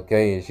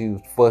 Okay, and she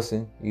was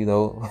fussing,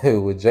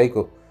 with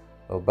Jacob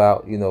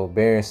about,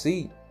 bearing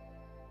seed,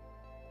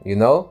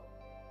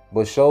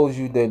 but shows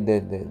you that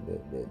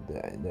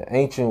the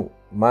ancient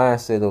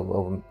mindset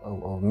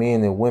of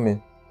men and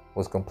women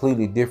was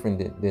completely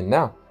different than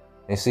now.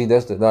 And see,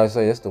 that's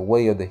the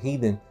way of the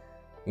heathen,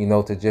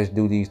 to just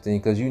do these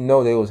things, because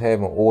they was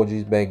having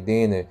orgies back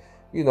then, and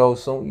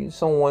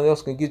someone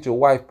else can get your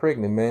wife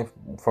pregnant, man,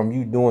 from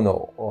you doing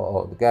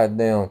the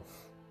goddamn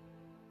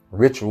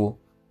ritual,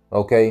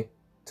 okay?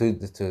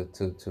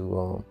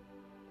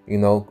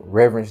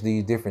 reverence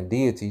these different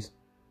deities.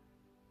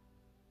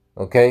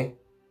 Okay,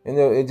 and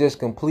it just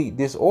complete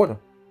disorder.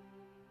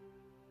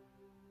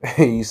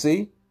 You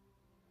see,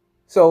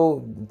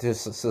 so the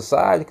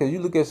society, because you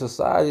look at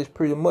society, it's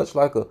pretty much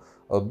like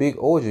a big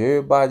orgy.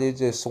 Everybody is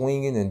just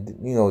swinging, and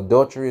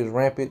adultery is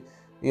rampant.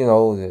 You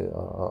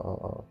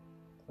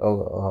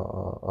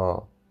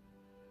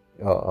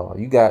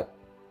got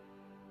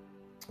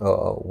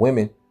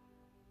women.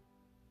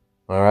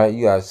 All right,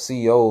 you got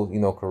CEOs,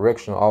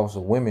 correctional officer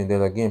women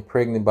that are getting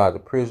pregnant by the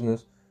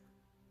prisoners.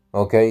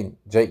 Okay,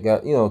 Jake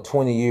got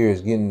 20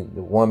 years getting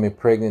the woman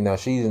pregnant. Now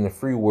she's in the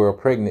free world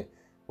pregnant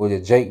with a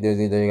Jake that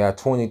they got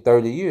 20,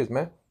 30 years,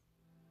 man.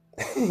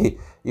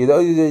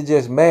 It's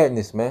just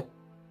madness, man.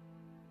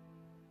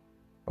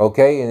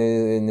 Okay,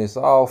 and it's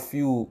all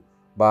fueled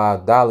by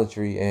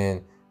idolatry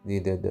and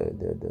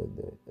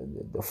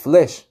the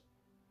flesh.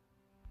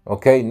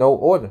 Okay, no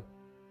order.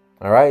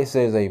 All right, it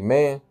says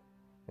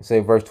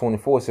verse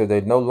 24 says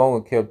they no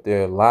longer kept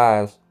their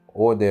lives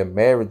or their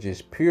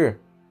marriages pure.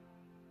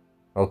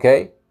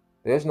 Okay,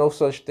 there's no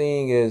such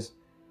thing as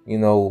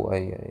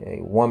a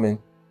woman.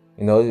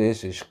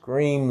 It's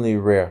extremely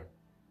rare.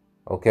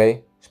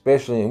 Okay,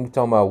 especially when we're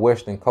talking about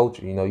Western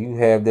culture. You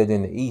have that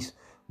in the East,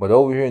 but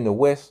over here in the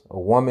West, a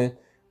woman,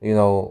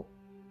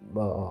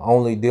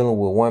 only dealing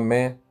with one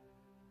man,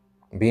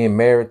 being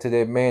married to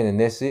that man, and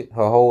that's it,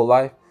 her whole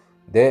life.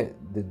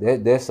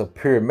 That's a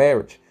pure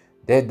marriage.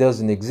 That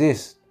doesn't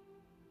exist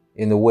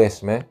in the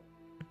West, man.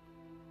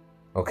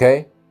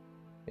 Okay,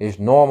 it's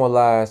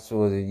normalized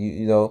for by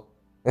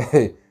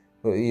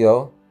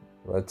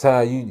the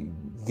time you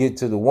get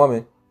to the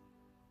woman,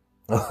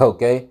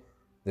 okay,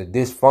 the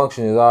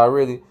dysfunction is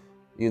already,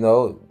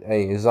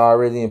 it's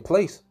already in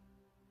place.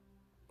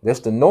 That's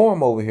the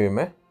norm over here,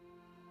 man.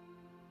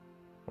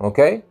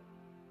 Okay,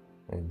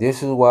 and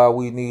this is why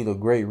we need a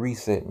great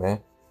reset,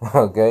 man.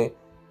 Okay,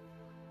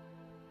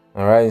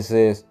 all right. It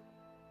says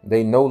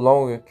they no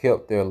longer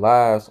kept their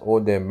lives or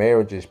their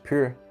marriages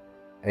pure.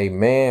 A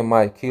man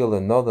might kill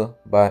another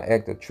by an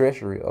act of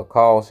treachery or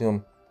cause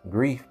him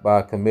grief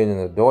by committing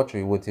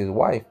adultery with his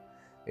wife.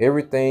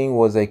 Everything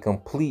was a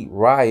complete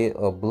riot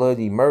of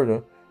bloody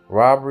murder,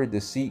 robbery,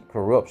 deceit,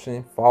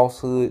 corruption,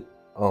 falsehood,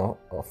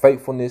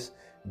 faithfulness,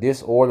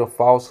 disorder,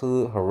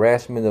 falsehood,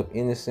 harassment of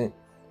innocent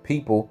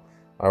people.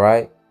 All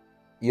right.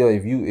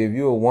 If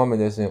you're a woman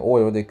that's in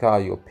order, what they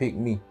call you, a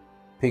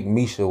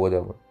pick-misha,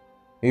 whatever.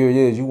 Here it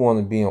is, you want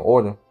to be in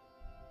order.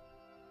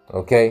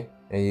 Okay?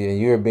 And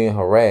you're being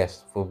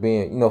harassed for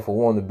being, for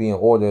wanting to be in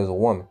order as a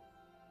woman.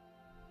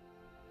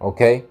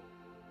 Okay?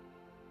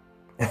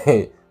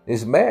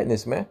 It's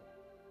madness, man.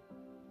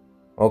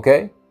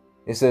 Okay?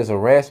 It says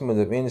harassment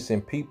of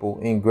innocent people,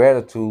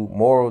 ingratitude,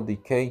 moral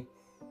decay,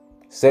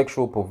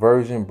 sexual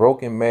perversion,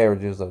 broken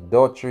marriages,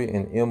 adultery,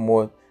 and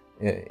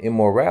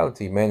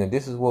immorality, man. And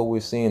this is what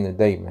we're seeing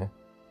today, man.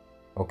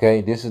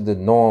 Okay? This is the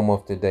norm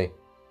of today.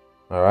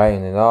 All right?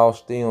 And it all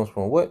stems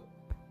from what?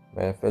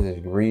 Matter of fact, let's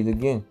read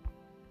again.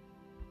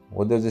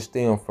 What does it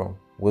stem from?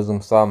 Wisdom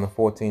of Solomon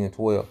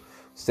 14:12.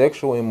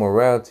 Sexual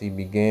immorality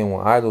began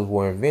when idols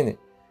were invented.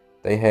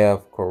 They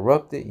have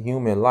corrupted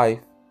human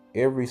life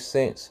ever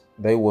since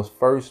they was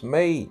first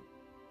made.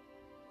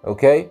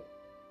 Okay?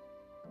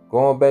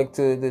 Going back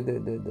to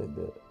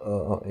the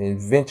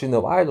invention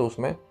of idols,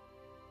 man.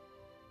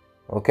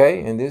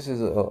 Okay? And this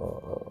is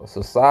a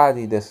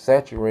society that's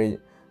saturated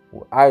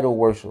with idol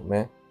worship,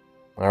 man.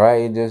 All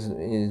right, it just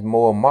is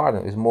more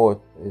modern. It's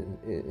more.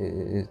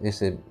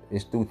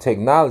 It's through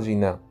technology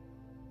now.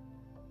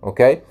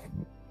 Okay,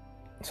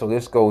 so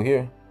let's go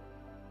here.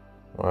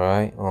 All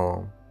right.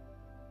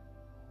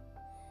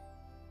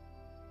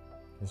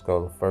 Let's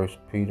go to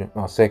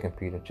 2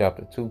 Peter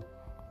chapter 2.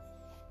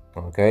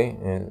 Okay,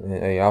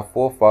 and our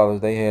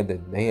forefathers they had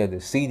to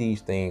see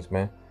these things,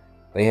 man.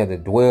 They had to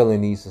dwell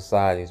in these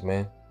societies,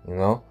 man.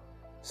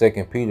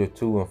 2 Peter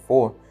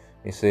 2:4.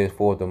 It says,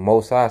 "For the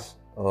Most High."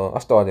 I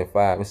started at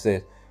 5. It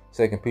says,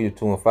 2 Peter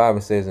 2:5.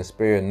 It says, "And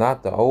spare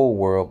not the old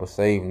world, but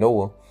save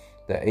Noah,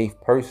 the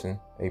 8th person,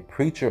 a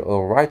preacher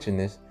of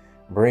righteousness,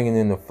 bringing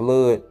in the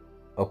flood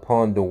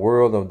upon the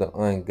world of the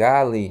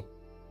ungodly."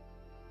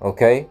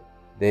 Okay,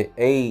 the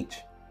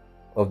age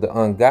of the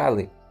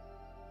ungodly.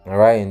 All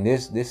right, and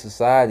this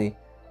society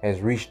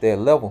has reached that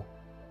level.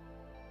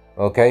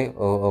 Okay,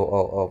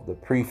 of the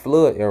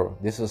pre-flood era.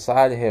 This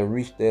society had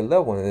reached that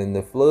level, and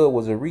the flood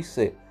was a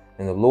reset.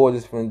 And the Lord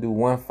is going to do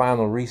one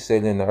final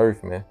reset in the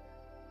earth, man.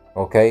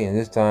 Okay, and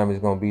this time it's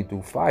going to be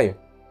through fire.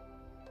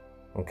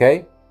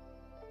 Okay,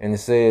 and it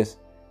says,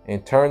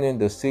 "And turning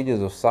the cities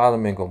of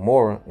Sodom and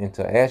Gomorrah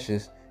into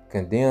ashes,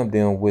 condemned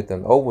them with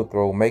an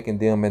overthrow, making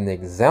them an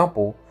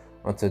example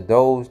unto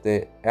those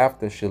that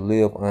after should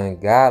live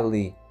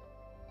ungodly."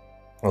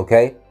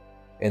 Okay,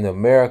 and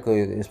America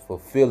is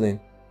fulfilling,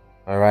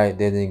 all right,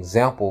 that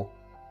example,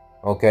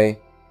 okay,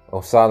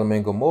 of Sodom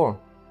and Gomorrah.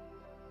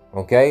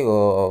 Okay,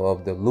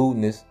 of the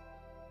lewdness,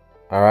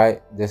 all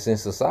right, that's in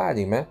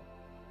society, man.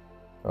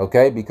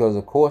 Okay, because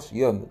of course,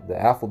 the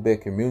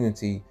alphabet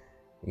community,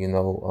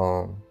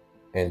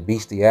 and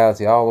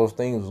bestiality, all those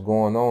things was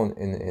going on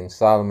in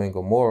Sodom and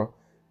Gomorrah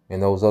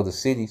and those other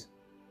cities.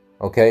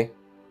 Okay.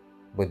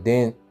 But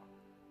then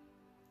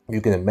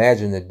you can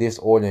imagine the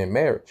disorder in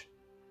marriage.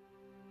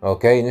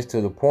 Okay. And it's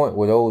to the point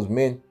where those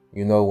men,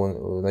 you know,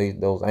 when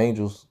those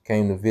angels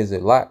came to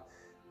visit Lot,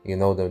 you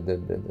know, the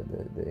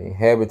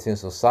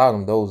inhabitants of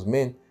Sodom, those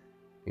men,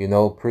 you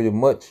know, pretty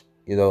much,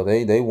 you know,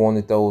 they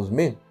wanted those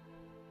men.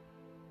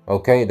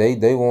 Okay,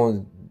 they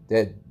wanted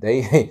that,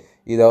 they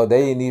you know,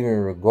 they didn't even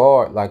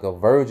regard like a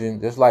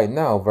virgin. Just like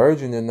now,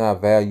 virgin is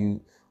not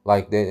valued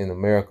like that in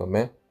America,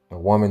 man. A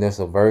woman that's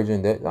a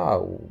virgin, that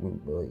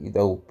you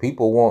know,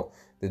 people want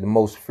the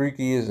most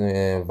freakiest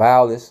and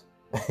vilest,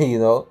 you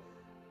know,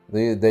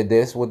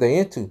 that's what they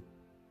into.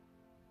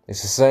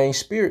 It's the same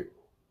spirit.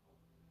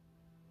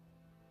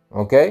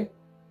 Okay,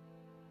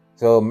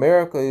 so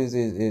America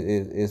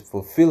is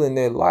fulfilling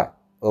that lot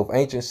of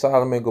ancient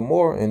Sodom and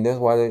Gomorrah, and that's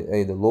why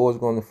the Lord's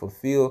going to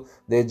fulfill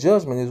their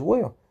judgment as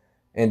well,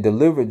 and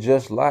deliver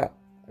just Lot,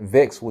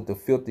 vexed with the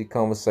filthy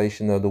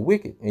conversation of the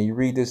wicked. And you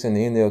read this in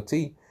the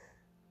NLT,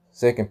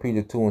 2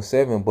 Peter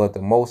 2:7. But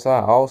the Most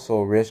High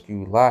also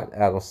rescued Lot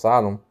out of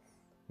Sodom,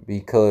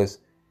 because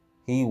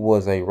he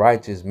was a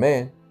righteous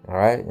man. All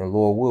right, and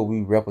Lord will,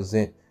 we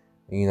represent,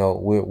 you know,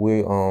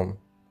 we're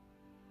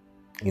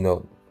you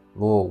know,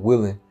 Lord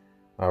willing,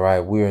 all right,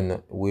 we're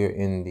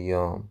in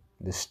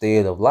the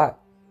stead of Lot.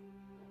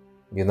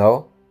 You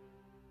know,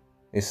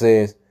 it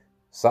says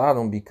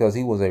Sodom, because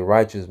he was a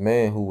righteous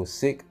man who was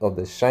sick of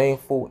the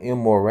shameful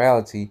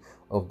immorality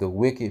of the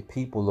wicked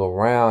people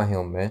around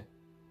him, man.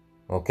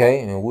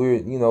 Okay, and we're,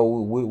 you know,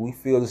 we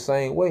feel the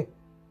same way.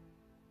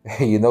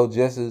 You know,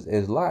 just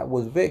as Lot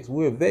was vexed,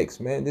 we're vexed,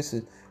 man. This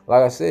is,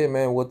 like I said,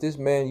 man, what this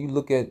man, you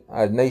look at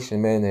our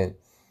nation, man, and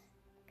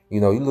you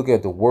know, you look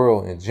at the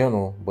world in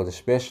general, but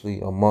especially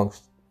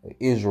amongst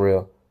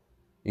Israel,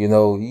 you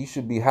know, you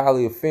should be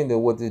highly offended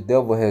what this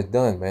devil has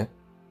done, man.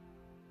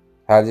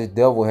 How this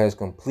devil has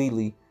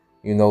completely,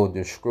 you know,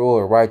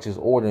 destroyed righteous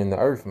order in the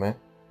earth, man.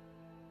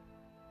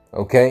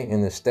 Okay,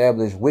 and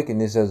established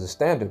wickedness as a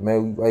standard,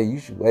 man.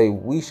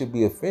 We should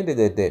be offended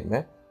at that,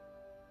 man.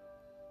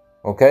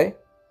 Okay,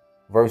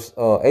 verse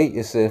 8,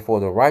 it says, for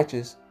their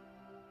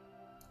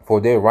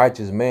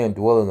righteous man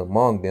dwelling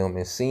among them,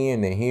 and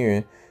seeing and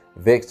hearing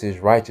vexed his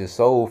righteous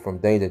soul from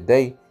day to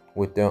day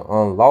with their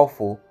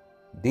unlawful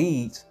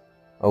deeds.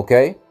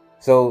 Okay,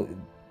 so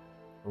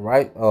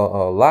right,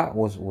 Lot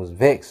was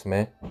vexed,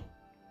 man.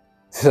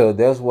 So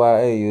that's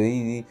why,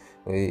 hey,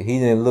 he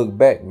didn't look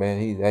back,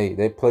 man.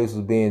 That place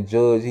was being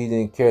judged. He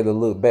didn't care to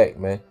look back,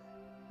 man.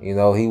 You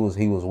know, he was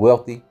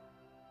wealthy.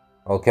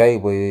 Okay,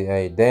 but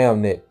hey,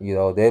 damn that, you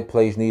know, that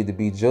place needed to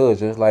be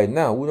judged. It's like,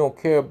 now we don't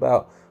care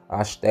about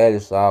our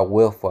status, our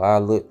wealth, or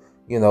our look,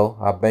 you know,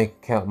 our bank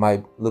account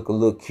might look a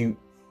little cute,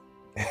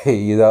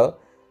 you know,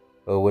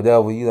 or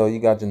whatever. You know, you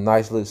got your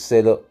nice little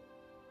setup.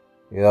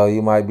 You know,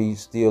 you might be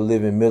still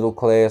living middle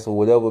class or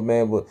whatever,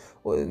 man. But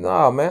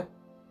nah, man.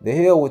 The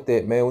hell with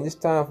that, man. When it's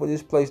time for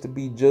this place to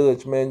be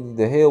judged, man,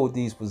 the hell with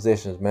these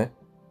possessions, man.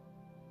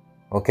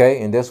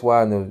 Okay, and that's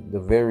why in the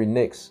very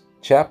next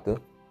chapter,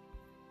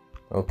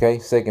 okay,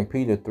 2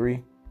 Peter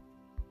 3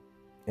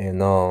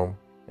 and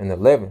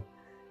 11,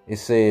 it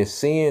says,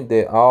 seeing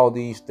that all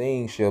these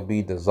things shall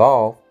be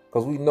dissolved,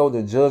 because we know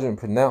the judgment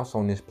pronounced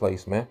on this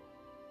place, man.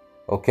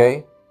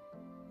 Okay,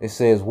 it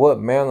says, what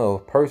manner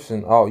of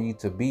person ought ye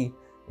to be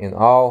in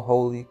all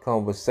holy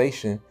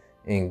conversation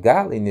and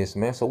godliness,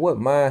 man? So what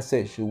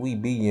mindset should we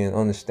be in,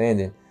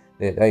 understanding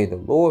that, hey, the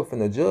Lord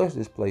finna judge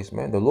this place,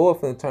 man. The Lord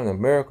finna turn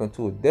America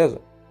into a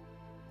desert.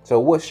 So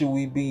what should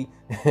we be?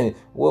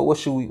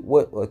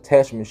 what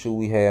attachment should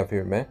we have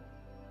here, man?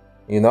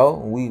 You know,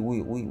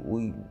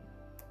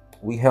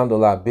 we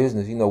handle our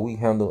business. You know, we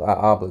handle our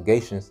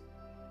obligations.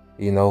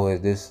 You know, as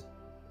this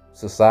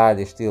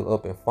society is still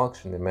up and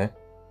functioning, man.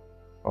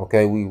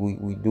 Okay, we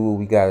do what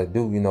we gotta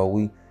do. You know,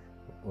 we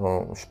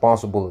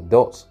responsible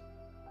adults,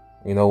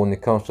 you know, when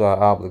it comes to our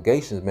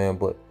obligations, man.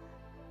 But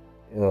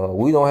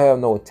we don't have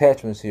no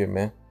attachments here,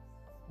 man.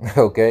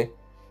 Okay,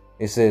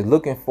 it says,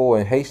 looking for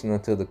and hastening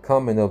unto the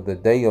coming of the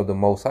day of the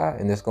Most High,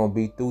 and it's gonna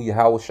be through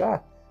Yahweh Shai,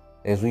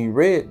 as we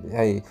read.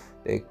 Hey,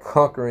 that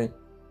conquering,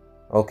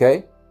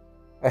 okay,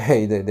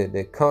 hey,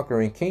 that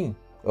conquering king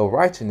of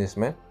righteousness,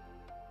 man.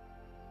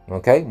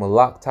 Okay,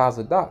 Malak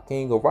Tazadak,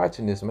 king of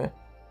righteousness, man.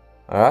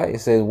 All right,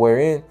 it says,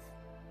 wherein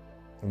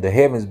the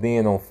heavens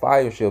being on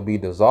fire shall be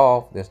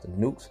dissolved, that's the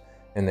nukes,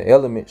 and the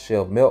elements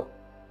shall melt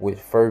with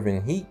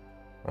fervent heat.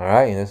 All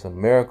right, and it's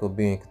America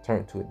being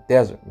turned to a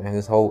desert, man.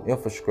 This whole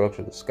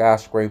infrastructure, the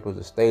skyscrapers,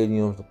 the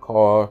stadiums, the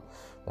car,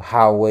 the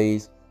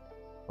highways,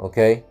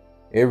 okay,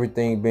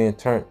 everything being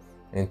turned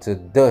into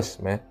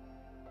dust, man.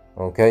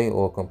 Okay,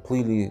 or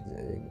completely,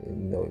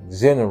 you know,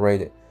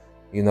 exonerated,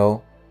 you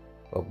know,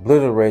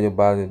 obliterated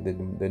by the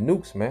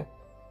nukes, man.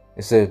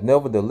 It says,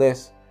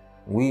 nevertheless,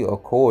 we,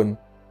 according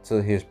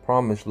to his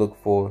promise, look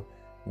for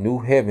new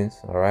heavens,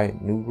 all right,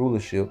 new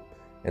rulership,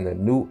 and a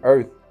new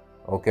earth,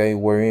 okay,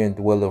 wherein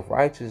dwelleth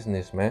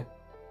righteousness, man.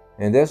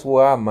 And that's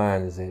where our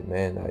mind is at,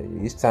 man.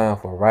 It's time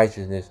for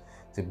righteousness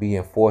to be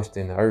enforced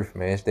in the earth,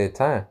 man. It's that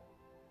time.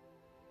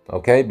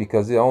 Okay,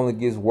 because it only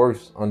gets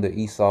worse under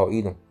Esau,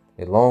 Edom.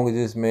 As long as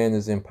this man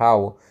is in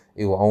power,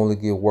 it will only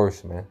get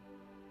worse, man.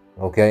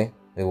 Okay,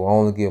 it will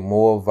only get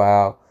more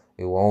vile.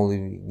 It will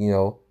only,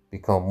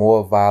 become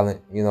more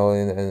violent,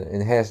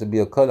 and it has to be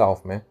a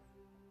cutoff, man.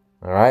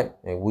 All right,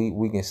 and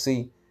we can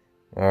see,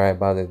 all right,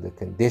 by the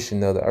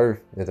condition of the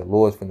earth that the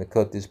Lord's finna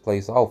cut this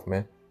place off,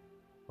 man.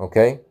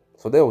 Okay,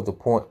 so that was the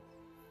point.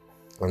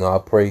 I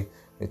pray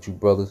that you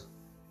brothers,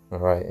 all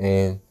right,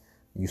 and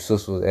you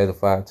sisters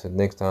edified. Till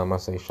next time, I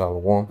say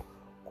shalom.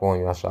 Kwon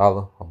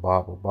Yashala,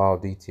 Abba,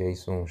 DTA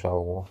soon,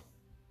 shalom.